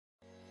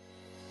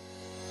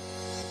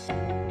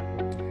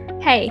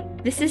Hey,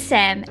 this is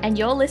Sam, and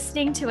you're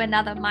listening to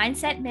another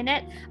Mindset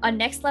Minute on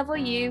Next Level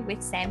You with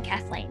Sam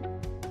Kathleen.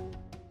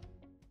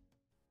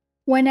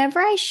 Whenever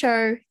I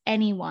show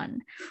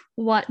anyone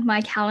what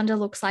my calendar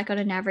looks like on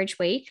an average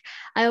week,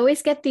 I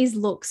always get these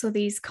looks or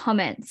these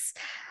comments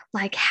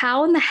like,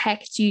 how in the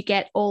heck do you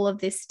get all of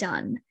this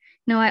done?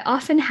 Now, I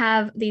often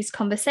have these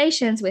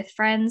conversations with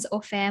friends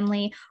or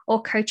family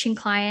or coaching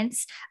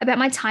clients about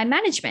my time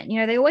management.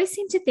 They always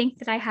seem to think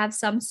that I have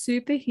some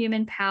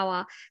superhuman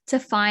power to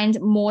find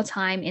more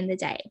time in the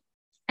day.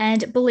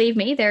 And believe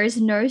me, there is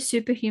no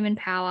superhuman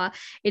power.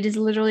 It is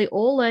literally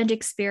all learned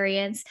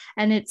experience,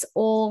 and it's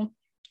all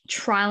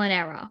trial and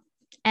error.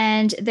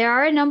 And there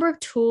are a number of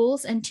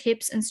tools and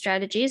tips and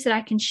strategies that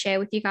I can share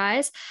with you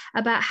guys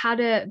about how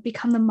to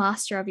become the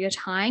master of your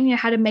time,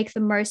 how to make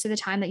the most of the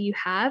time that you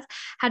have,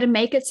 how to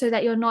make it so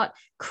that you're not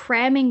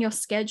cramming your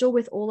schedule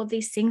with all of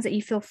these things that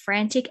you feel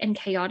frantic and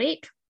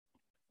chaotic.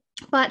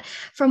 But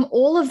from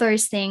all of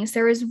those things,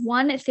 there is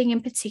one thing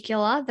in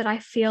particular that I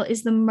feel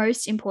is the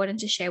most important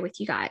to share with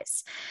you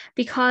guys,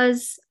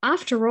 because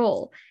after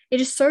all,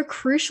 it is so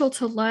crucial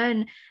to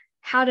learn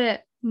how to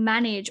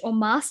manage or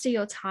master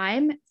your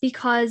time,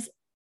 because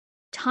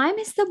time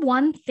is the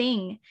one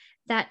thing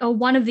or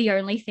one of the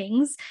only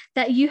things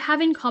that you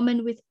have in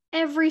common with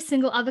every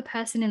single other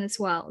person in this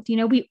world.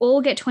 We all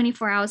get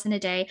 24 hours in a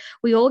day.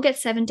 We all get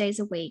 7 days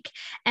a week.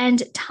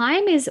 And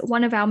time is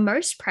one of our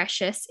most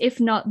precious, if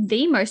not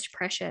the most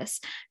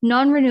precious,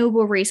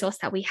 non-renewable resource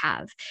that we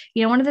have.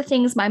 One of the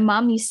things my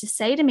mom used to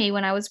say to me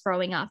when I was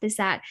growing up is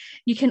that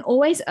you can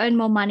always earn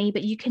more money,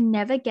 but you can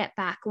never get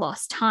back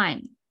lost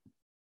time.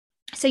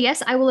 So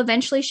yes, I will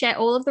eventually share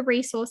all of the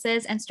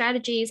resources and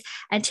strategies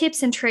and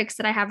tips and tricks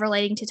that I have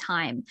relating to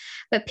time.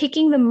 But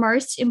picking the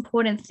most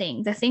important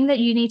thing, the thing that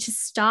you need to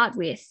start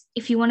with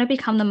if you want to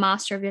become the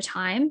master of your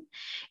time,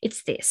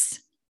 it's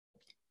this.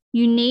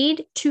 You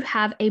need to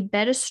have a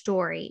better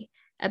story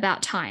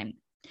about time.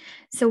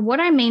 So what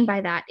I mean by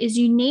that is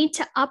you need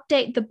to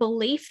update the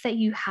belief that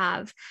you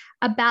have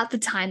about the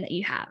time that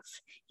you have.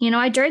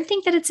 I don't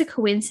think that it's a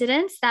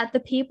coincidence that the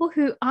people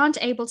who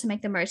aren't able to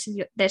make the most of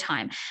their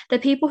time, the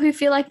people who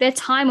feel like their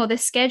time or their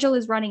schedule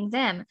is running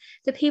them,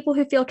 the people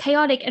who feel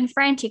chaotic and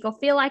frantic or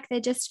feel like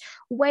they're just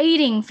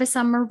waiting for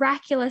some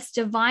miraculous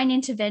divine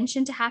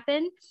intervention to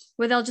happen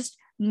where they'll just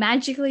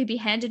magically be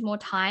handed more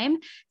time,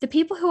 the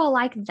people who are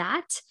like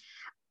that,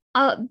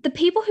 the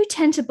people who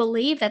tend to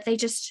believe that they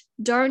just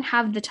don't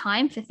have the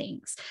time for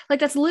things. Like,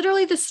 that's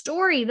literally the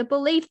story, the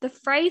belief, the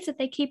phrase that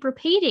they keep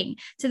repeating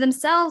to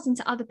themselves and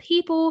to other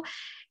people.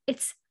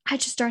 It's, I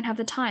just don't have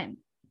the time.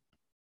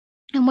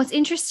 And what's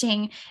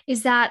interesting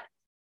is that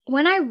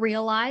when I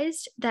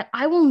realized that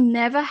I will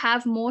never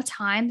have more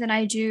time than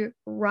I do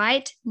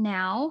right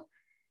now,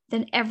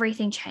 then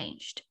everything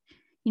changed.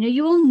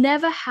 You will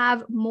never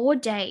have more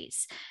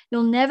days.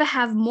 You'll never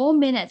have more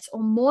minutes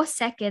or more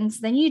seconds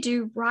than you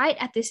do right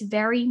at this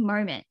very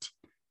moment.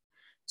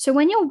 So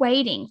when you're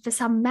waiting for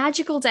some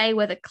magical day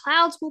where the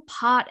clouds will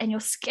part and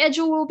your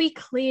schedule will be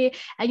clear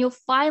and you'll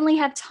finally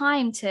have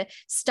time to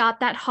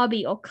start that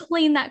hobby or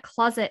clean that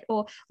closet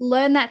or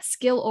learn that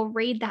skill or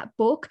read that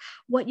book,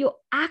 what you're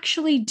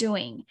actually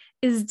doing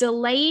is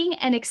delaying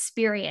an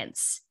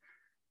experience,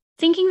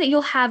 thinking that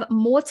you'll have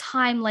more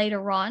time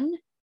later on,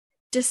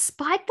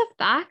 despite the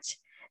fact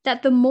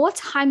that the more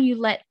time you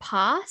let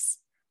pass,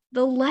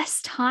 the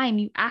less time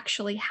you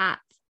actually have.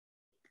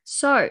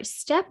 So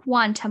step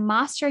one to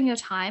mastering your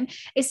time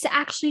is to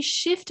actually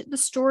shift the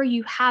story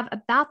you have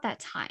about that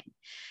time.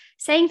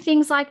 Saying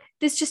things like,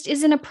 this just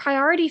isn't a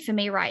priority for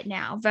me right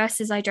now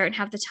versus I don't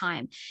have the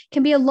time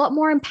can be a lot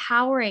more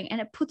empowering,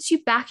 and it puts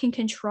you back in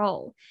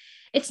control.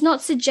 It's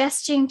not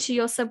suggesting to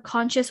your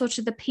subconscious or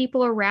to the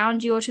people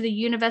around you or to the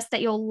universe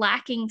that you're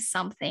lacking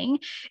something.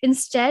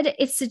 Instead,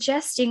 it's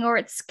suggesting or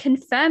it's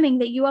confirming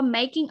that you are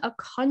making a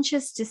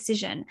conscious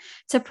decision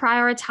to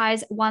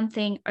prioritize one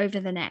thing over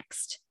the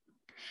next.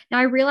 Now,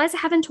 I realize I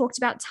haven't talked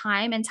about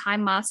time and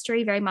time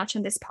mastery very much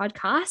on this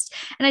podcast,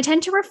 and I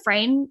tend to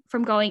refrain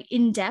from going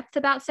in depth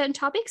about certain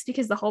topics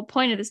because the whole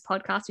point of this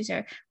podcast is,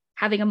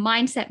 having a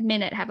mindset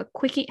minute,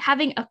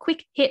 having a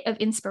quick hit of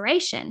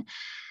inspiration.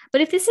 But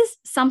if this is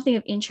something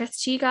of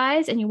interest to you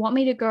guys and you want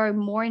me to go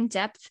more in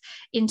depth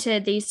into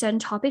these certain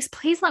topics,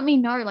 please let me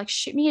know.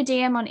 Shoot me a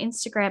DM on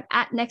Instagram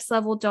at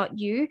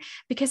nextlevel.you,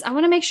 because I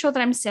want to make sure that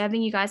I'm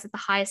serving you guys at the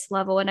highest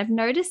level. And I've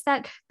noticed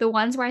that the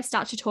ones where I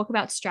start to talk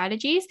about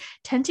strategies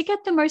tend to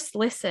get the most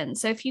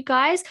listens. So if you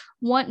guys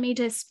want me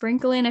to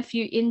sprinkle in a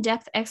few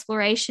in-depth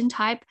exploration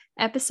type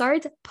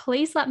episodes,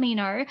 please let me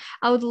know.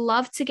 I would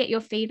love to get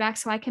your feedback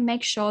so I can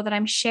make sure that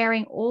I'm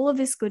sharing all of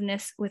this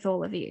goodness with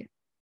all of you.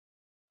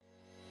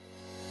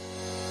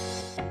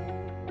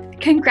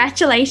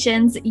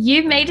 Congratulations,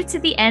 you've made it to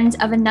the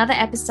end of another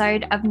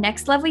episode of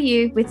Next Level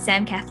You with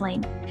Sam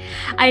Kathleen.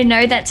 I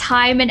know that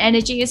time and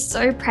energy is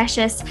so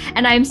precious,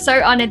 and I am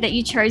so honored that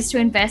you chose to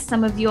invest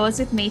some of yours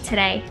with me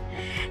today.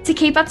 To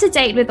keep up to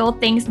date with all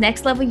things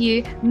Next Level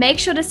You, make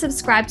sure to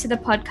subscribe to the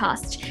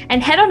podcast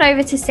and head on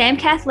over to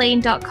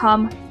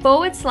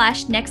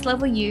samkathleen.com/Next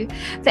Level You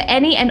for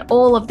any and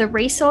all of the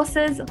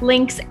resources,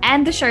 links,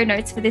 and the show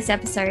notes for this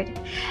episode.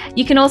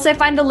 You can also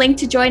find the link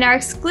to join our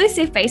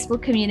exclusive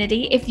Facebook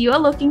community if you are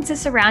looking to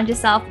surround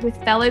yourself with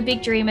fellow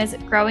big dreamers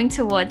growing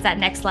towards that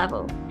next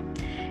level.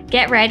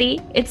 Get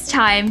ready, it's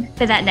time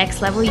for that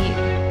next level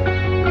you.